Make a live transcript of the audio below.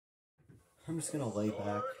I'm just gonna lay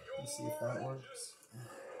back and see if that works.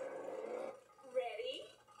 Ready?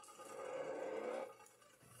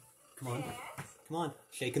 Come on. Come on.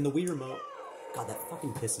 Shaking the Wii remote. God, that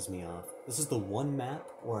fucking pisses me off. This is the one map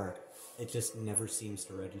where it just never seems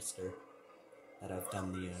to register that I've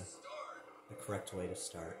done the correct way to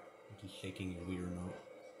start, which is shaking your Wii remote.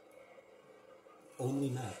 Only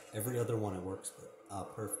map. Every other one it works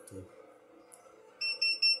perfectly.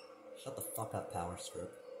 Shut the fuck up, Power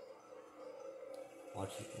Stroke.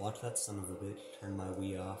 Watch that son of a bitch turn my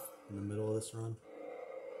Wii off in the middle of this run.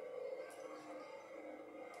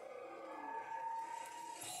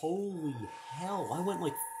 Holy hell, I went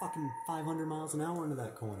like fucking 500 miles an hour into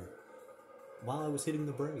that corner while I was hitting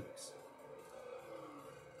the brakes.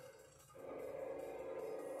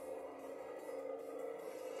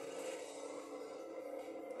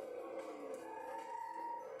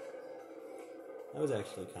 That was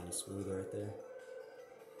actually kind of smooth right there.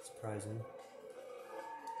 Surprising.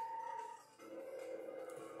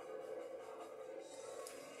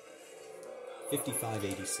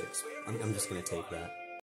 $55.86. I'm just gonna take that.